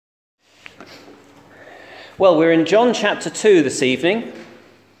Well, we're in John chapter 2 this evening,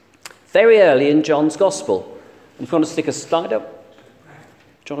 very early in John's Gospel. If you want to stick a slide up.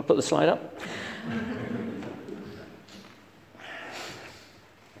 Do you want to put the slide up?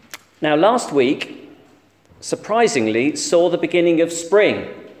 Now, last week, surprisingly, saw the beginning of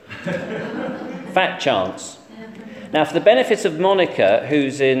spring. Fat chance. Now, for the benefit of Monica,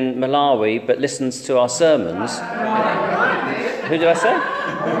 who's in Malawi but listens to our sermons... Who did I say?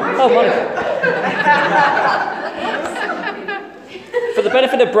 Oh, Monica. For the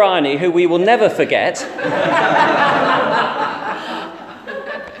benefit of Bryony, who we will never forget,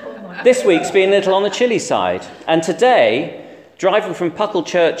 this week's been a little on the chilly side. And today, driving from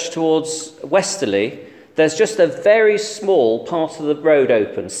Pucklechurch towards Westerly, there's just a very small part of the road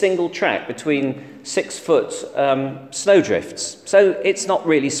open, single track between 6-foot snowdrifts. So it's not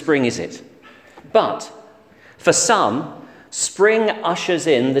really spring, is it? But for some, spring ushers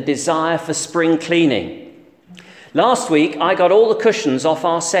in the desire for spring cleaning. Last week, I got all the cushions off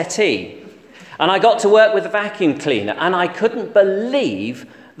our settee, and I got to work with a vacuum cleaner, and I couldn't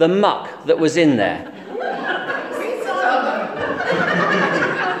believe the muck that was in there.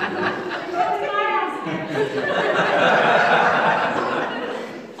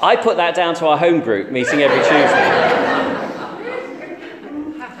 I put that down to our home group meeting every Tuesday.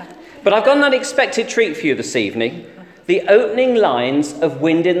 But I've got an unexpected treat for you this evening. The opening lines of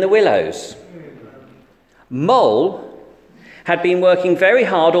Wind in the Willows. Mole had been working very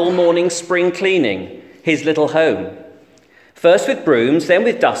hard all morning spring cleaning his little home. First with brooms, then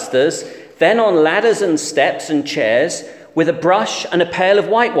with dusters, then on ladders and steps and chairs with a brush and a pail of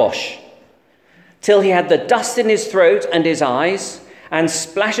whitewash, till he had the dust in his throat and his eyes and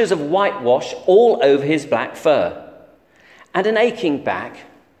splashes of whitewash all over his black fur, and an aching back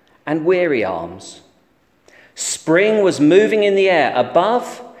and weary arms. Spring was moving in the air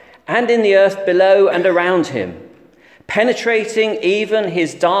above and in the earth below and around him, penetrating even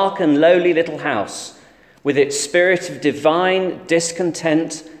his dark and lowly little house with its spirit of divine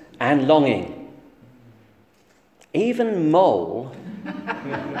discontent and longing. Even Mole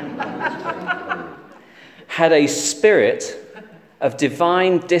had a spirit of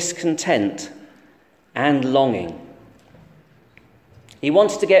divine discontent and longing. He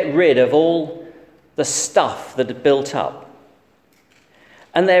wanted to get rid of all the stuff that had built up.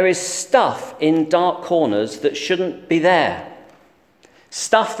 And there is stuff in dark corners that shouldn't be there.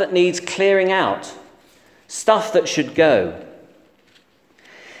 Stuff that needs clearing out. Stuff that should go.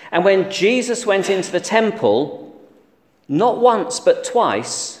 And when Jesus went into the temple, not once but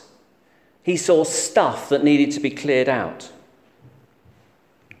twice, he saw stuff that needed to be cleared out.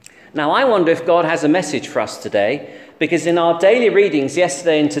 Now, I wonder if God has a message for us today, because in our daily readings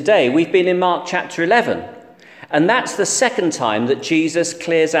yesterday and today, we've been in Mark chapter 11. And that's the second time that Jesus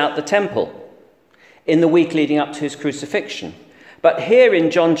clears out the temple in the week leading up to his crucifixion. But here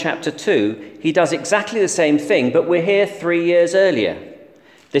in John chapter 2, he does exactly the same thing, but we're here 3 years earlier.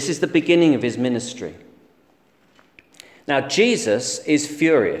 This is the beginning of his ministry. Now, Jesus is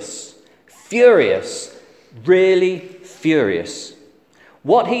furious. Furious. Really furious.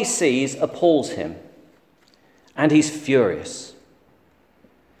 What he sees appalls him. And he's furious.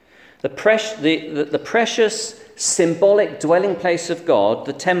 The precious, symbolic dwelling place of God,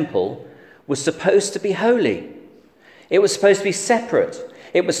 the temple, was supposed to be holy. It was supposed to be separate.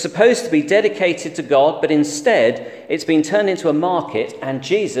 It was supposed to be dedicated to God, but instead it's been turned into a market, and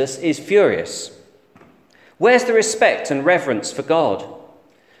Jesus is furious. Where's the respect and reverence for God?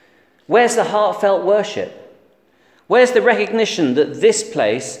 Where's the heartfelt worship? Where's the recognition that this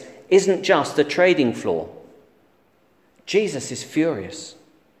place isn't just a trading floor? Jesus is furious.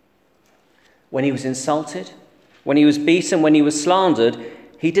 When he was insulted, when he was beaten, when he was slandered,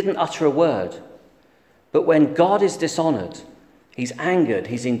 he didn't utter a word. But when God is dishonored, he's angered,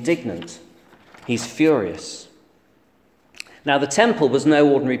 he's indignant, he's furious. Now, the temple was no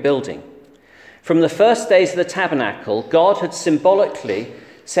ordinary building. From the first days of the tabernacle, God had symbolically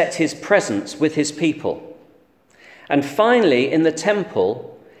set his presence with his people. And finally, in the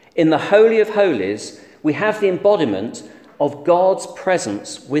temple, in the Holy of Holies, we have the embodiment of God's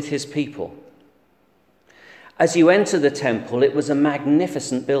presence with his people. As you enter the temple, it was a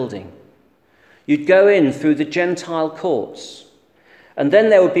magnificent building. You'd go in through the Gentile courts, and then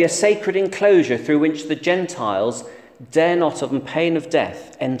there would be a sacred enclosure through which the Gentiles dare not, on pain of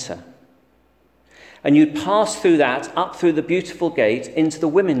death, enter. And you'd pass through that, up through the beautiful gate, into the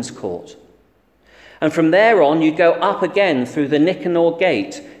women's court. And from there on, you'd go up again through the Nicanor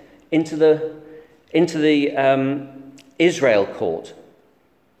gate into the Israel court.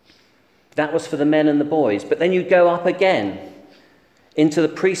 That was for the men and the boys. But then you'd go up again into the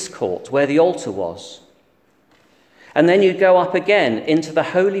priest's court where the altar was. And then you go up again into the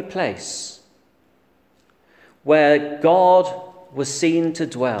holy place where God was seen to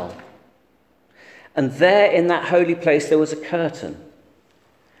dwell. And there in that holy place there was a curtain.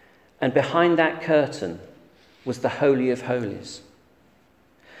 And behind that curtain was the Holy of Holies.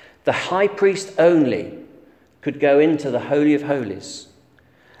 The high priest only could go into the Holy of Holies,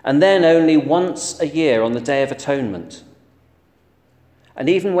 and then only once a year on the Day of Atonement. And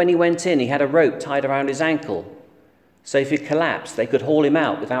even when he went in, he had a rope tied around his ankle, so if he collapsed, they could haul him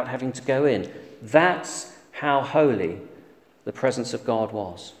out without having to go in. That's how holy the presence of God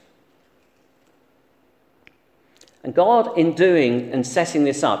was. And God, in doing and setting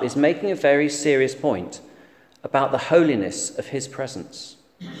this up, is making a very serious point about the holiness of his presence.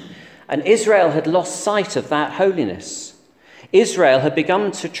 And Israel had lost sight of that holiness. Israel had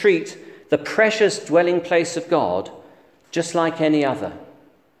begun to treat the precious dwelling place of God just like any other.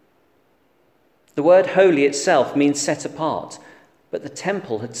 The word holy itself means set apart, but the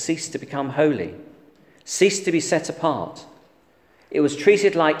temple had ceased to become holy, ceased to be set apart. It was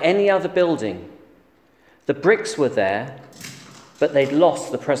treated like any other building. The bricks were there, but they'd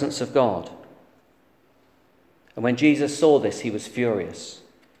lost the presence of God. And when Jesus saw this, he was furious.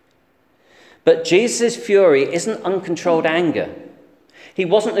 But Jesus' fury isn't uncontrolled anger. He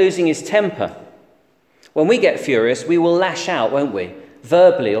wasn't losing his temper. When we get furious, we will lash out, won't we?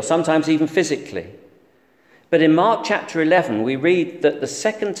 Verbally or sometimes even physically. But in Mark chapter 11, we read that the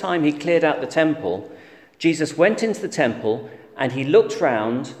second time he cleared out the temple, Jesus went into the temple and he looked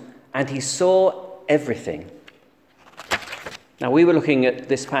round and he saw everything. Now, we were looking at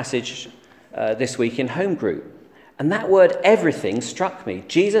this passage this week in home group. And that word everything struck me.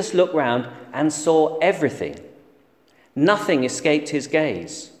 Jesus looked round and saw everything. Nothing escaped his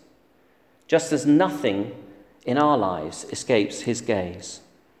gaze, just as nothing in our lives escapes his gaze.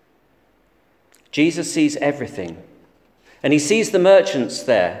 Jesus sees everything. And he sees the merchants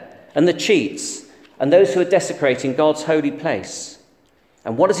there and the cheats and those who are desecrating God's holy place.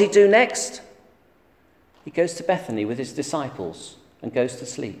 And what does he do next? He goes to Bethany with his disciples and goes to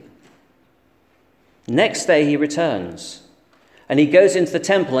sleep. Next day he returns and he goes into the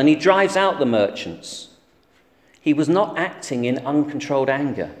temple and he drives out the merchants. He was not acting in uncontrolled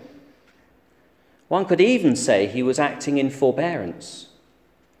anger. One could even say he was acting in forbearance.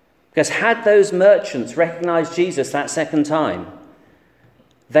 Because had those merchants recognized Jesus that second time,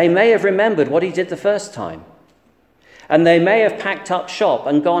 they may have remembered what he did the first time. And they may have packed up shop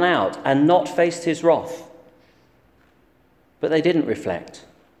and gone out and not faced his wrath. But they didn't reflect.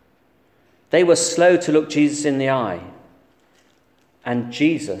 They were slow to look Jesus in the eye, and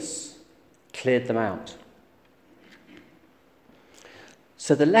Jesus cleared them out.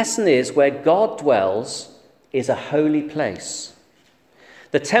 So the lesson is, where God dwells is a holy place.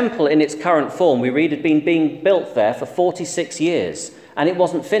 The temple in its current form, we read, had been being built there for 46 years, and it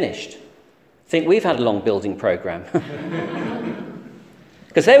wasn't finished. I think we've had a long building program.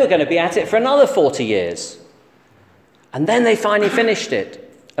 Because they were going to be at it for another 40 years. And then they finally finished it.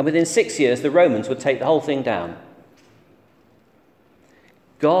 And within 6 years, the Romans would take the whole thing down.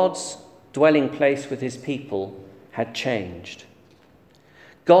 God's dwelling place with his people had changed.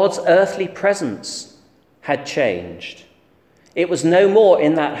 God's earthly presence had changed. It was no more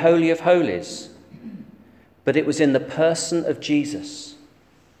in that Holy of Holies, but it was in the person of Jesus.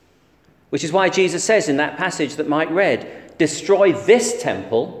 Which is why Jesus says in that passage that Mike read, destroy this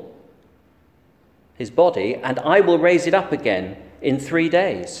temple, his body, and I will raise it up again in 3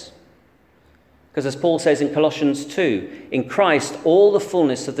 days. Because as Paul says in Colossians 2, in Christ all the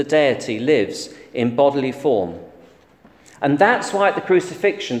fullness of the deity lives in bodily form. And that's why at the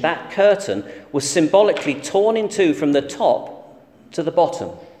crucifixion that curtain was symbolically torn in two from the top to the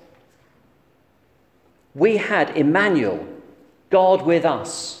bottom. We had Emmanuel, God with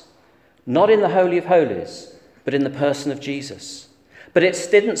us, not in the Holy of Holies, but in the person of Jesus. But it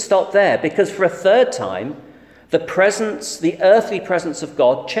didn't stop there, because for a third time, the earthly presence of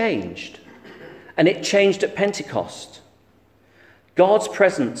God changed. And it changed at Pentecost. God's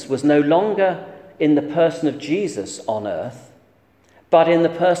presence was no longer in the person of Jesus on earth, but in the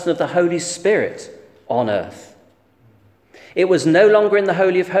person of the Holy Spirit on earth. It was no longer in the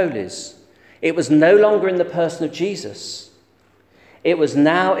Holy of Holies. It was no longer in the person of Jesus. It was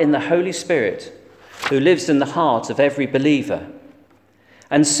now in the Holy Spirit who lives in the heart of every believer.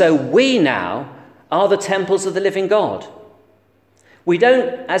 And so we now are the temples of the living God. We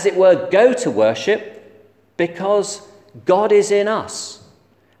don't, as it were, go to worship because God is in us,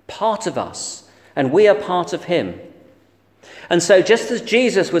 part of us, and we are part of him. And so just as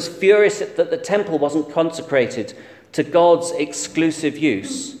Jesus was furious that the temple wasn't consecrated to God's exclusive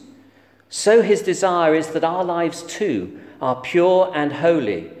use, so his desire is that our lives too are pure and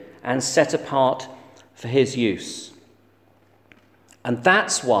holy and set apart for his use. And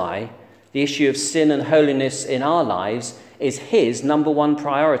that's why the issue of sin and holiness in our lives is his number one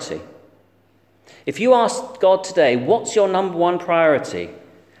priority. If you ask God today, what's your number one priority?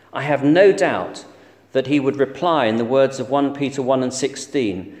 I have no doubt that he would reply in the words of 1 Peter 1 and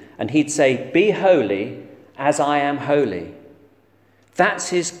 16, and he'd say, "Be holy as I am holy." That's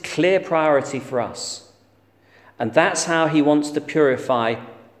his clear priority for us. And that's how he wants to purify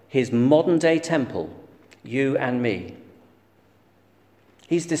his modern day temple, you and me.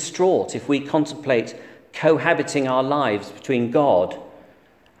 He's distraught if we contemplate cohabiting our lives between God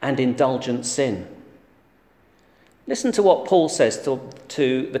and indulgent sin. Listen to what Paul says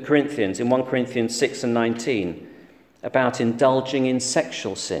to the Corinthians in 1 Corinthians 6 and 19 about indulging in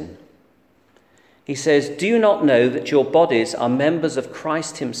sexual sin. He says, "Do you not know that your bodies are members of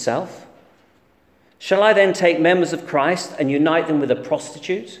Christ himself? Shall I then take members of Christ and unite them with a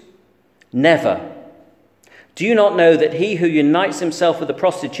prostitute? Never. Do you not know that he who unites himself with a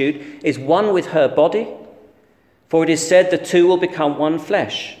prostitute is one with her body? For it is said the two will become one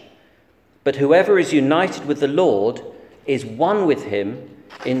flesh. But whoever is united with the Lord is one with him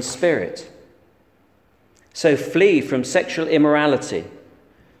in spirit. So flee from sexual immorality.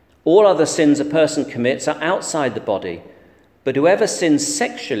 All other sins a person commits are outside the body, but whoever sins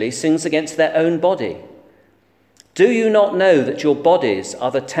sexually sins against their own body. Do you not know that your bodies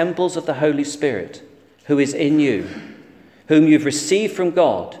are the temples of the Holy Spirit, who is in you, whom you've received from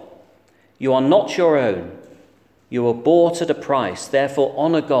God? You are not your own. You were bought at a price. Therefore,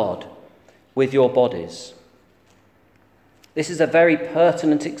 honor God with your bodies." This is a very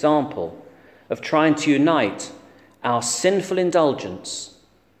pertinent example of trying to unite our sinful indulgence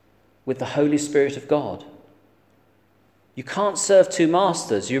with the Holy Spirit of God. You can't serve two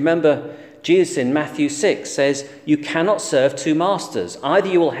masters. You remember Jesus in Matthew 6 says, you cannot serve two masters. Either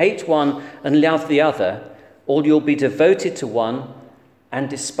you will hate one and love the other, or you'll be devoted to one and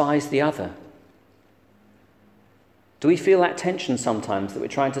despise the other. Do we feel that tension sometimes, that we're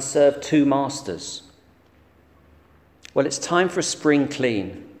trying to serve two masters? Well, it's time for a spring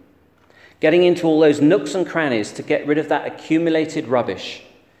clean. Getting into all those nooks and crannies to get rid of that accumulated rubbish.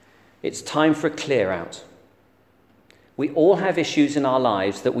 It's time for a clear out. We all have issues in our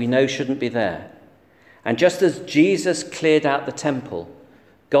lives that we know shouldn't be there. And just as Jesus cleared out the temple,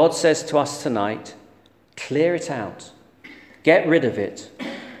 God says to us tonight, clear it out. Get rid of it.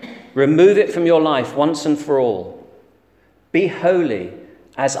 Remove it from your life once and for all. Be holy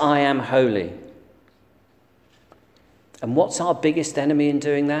as I am holy. And what's our biggest enemy in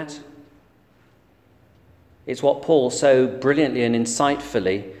doing that? It's what Paul so brilliantly and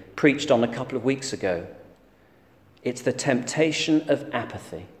insightfully preached on a couple of weeks ago. It's the temptation of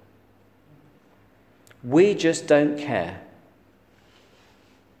apathy. We just don't care.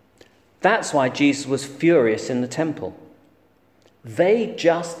 That's why Jesus was furious in the temple. They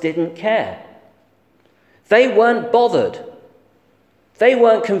just didn't care. They weren't bothered. They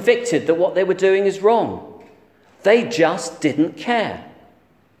weren't convicted that what they were doing is wrong. They just didn't care.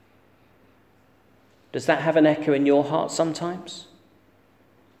 Does that have an echo in your heart sometimes?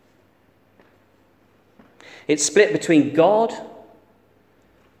 It's split between God,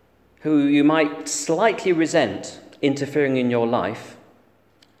 who you might slightly resent interfering in your life,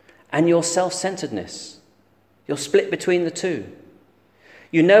 and your self-centeredness. You're split between the two.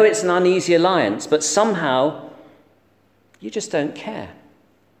 You know it's an uneasy alliance, but somehow you just don't care.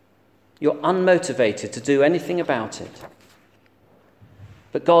 You're unmotivated to do anything about it.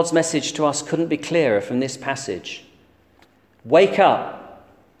 But God's message to us couldn't be clearer from this passage. Wake up,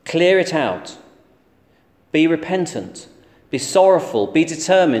 clear it out. Be repentant, be sorrowful, be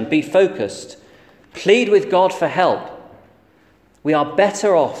determined, be focused. Plead with God for help. We are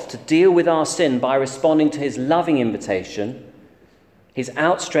better off to deal with our sin by responding to his loving invitation, his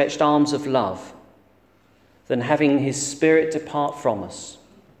outstretched arms of love, than having his Spirit depart from us.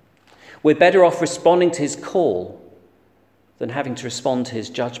 We're better off responding to his call than having to respond to his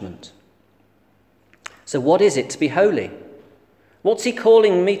judgment. So what is it to be holy? What's he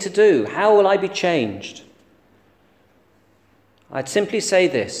calling me to do? How will I be changed? I'd simply say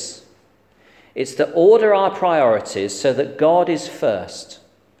this. It's to order our priorities so that God is first.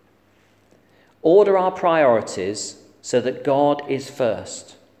 Order our priorities so that God is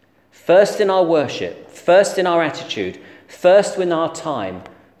first. First in our worship, first in our attitude, first with our time,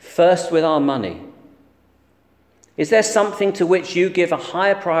 first with our money. Is there something to which you give a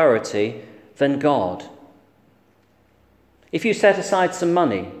higher priority than God? If you set aside some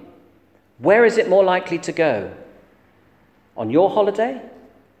money, where is it more likely to go? On your holiday?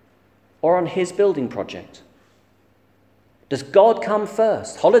 or on his building project? Does God come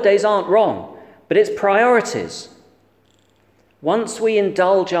first? Holidays aren't wrong, but it's priorities. Once we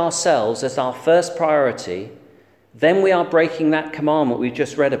indulge ourselves as our first priority, then we are breaking that commandment we've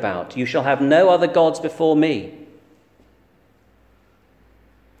just read about. You shall have no other gods before me.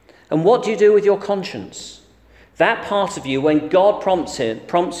 And what do you do with your conscience? That part of you when God prompts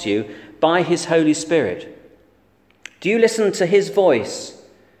you by his Holy Spirit. Do you listen to his voice?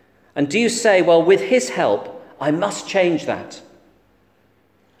 And do you say, well, with his help, I must change that?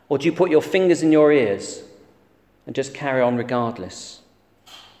 Or do you put your fingers in your ears and just carry on regardless?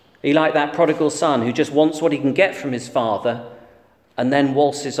 Are you like that prodigal son who just wants what he can get from his father and then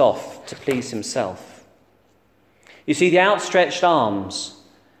waltzes off to please himself? You see, the outstretched arms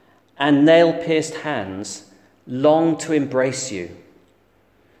and nail-pierced hands long to embrace you.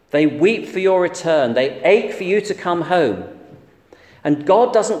 They weep for your return. They ache for you to come home. And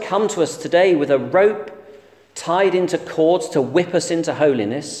God doesn't come to us today with a rope tied into cords to whip us into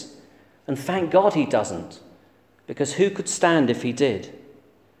holiness. And thank God he doesn't, because who could stand if he did?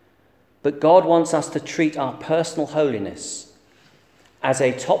 But God wants us to treat our personal holiness as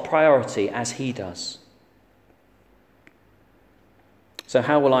a top priority as he does. So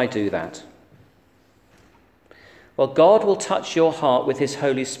how will I do that? Well, God will touch your heart with his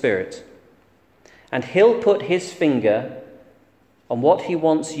Holy Spirit, and he'll put his finger on what he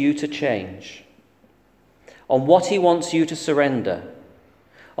wants you to change, on what he wants you to surrender,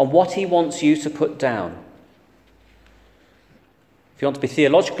 on what he wants you to put down. If you want to be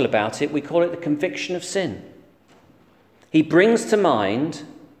theological about it, we call it the conviction of sin. He brings to mind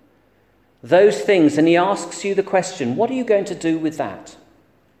those things and he asks you the question, what are you going to do with that?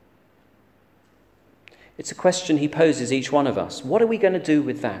 It's a question he poses each one of us. What are we going to do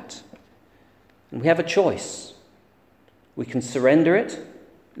with that? And we have a choice. We can surrender it,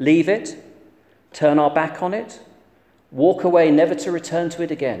 leave it, turn our back on it, walk away never to return to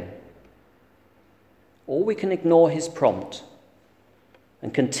it again. Or we can ignore his prompt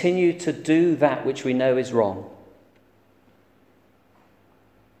and continue to do that which we know is wrong.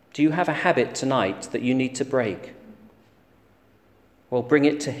 Do you have a habit tonight that you need to break? Well, bring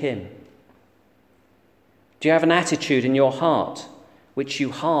it to him. Do you have an attitude in your heart which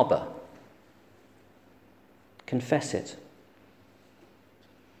you harbour? Confess it.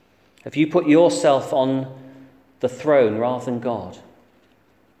 Have you put yourself on the throne rather than God?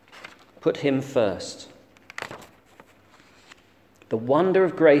 Put him first. The wonder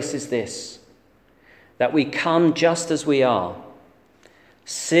of grace is this, that we come just as we are.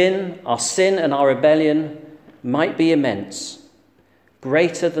 Our sin and our rebellion might be immense,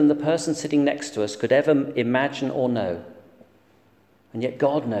 greater than the person sitting next to us could ever imagine or know. And yet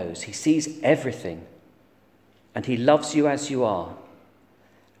God knows. He sees everything. And he loves you as you are.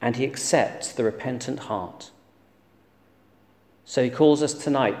 And he accepts the repentant heart. So he calls us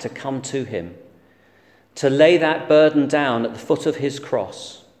tonight to come to him, to lay that burden down at the foot of his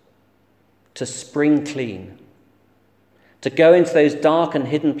cross, to spring clean, to go into those dark and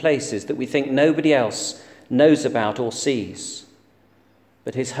hidden places that we think nobody else knows about or sees.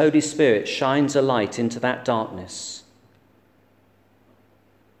 But his Holy Spirit shines a light into that darkness.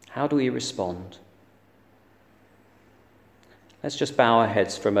 How do we respond? Let's just bow our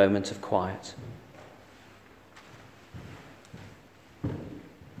heads for a moment of quiet.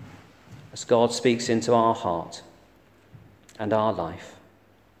 As God speaks into our heart and our life.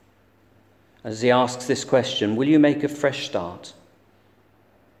 As he asks this question, will you make a fresh start?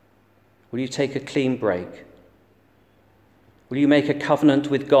 Will you take a clean break? Will you make a covenant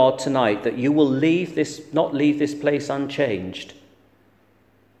with God tonight that you will not leave this place unchanged?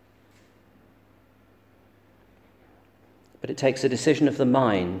 But it takes a decision of the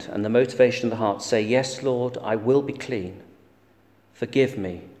mind and the motivation of the heart to say, yes, Lord, I will be clean. Forgive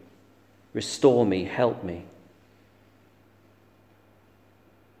me. Restore me. Help me.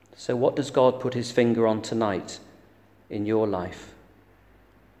 So what does God put his finger on tonight in your life?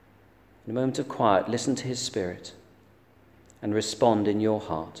 In a moment of quiet, listen to his Spirit and respond in your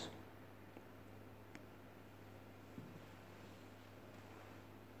heart.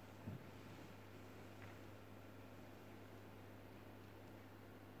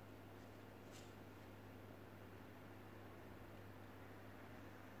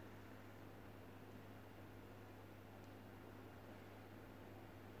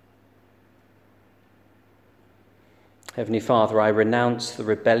 Heavenly Father, I renounce the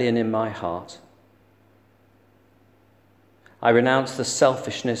rebellion in my heart. I renounce the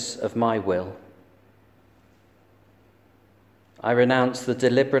selfishness of my will. I renounce the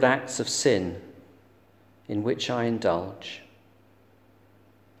deliberate acts of sin in which I indulge.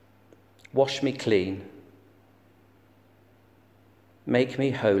 Wash me clean. Make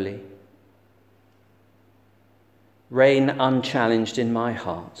me holy. Reign unchallenged in my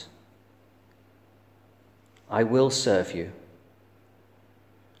heart. I will serve you,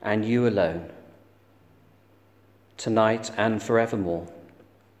 and you alone, tonight and forevermore.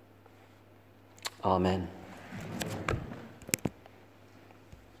 Amen.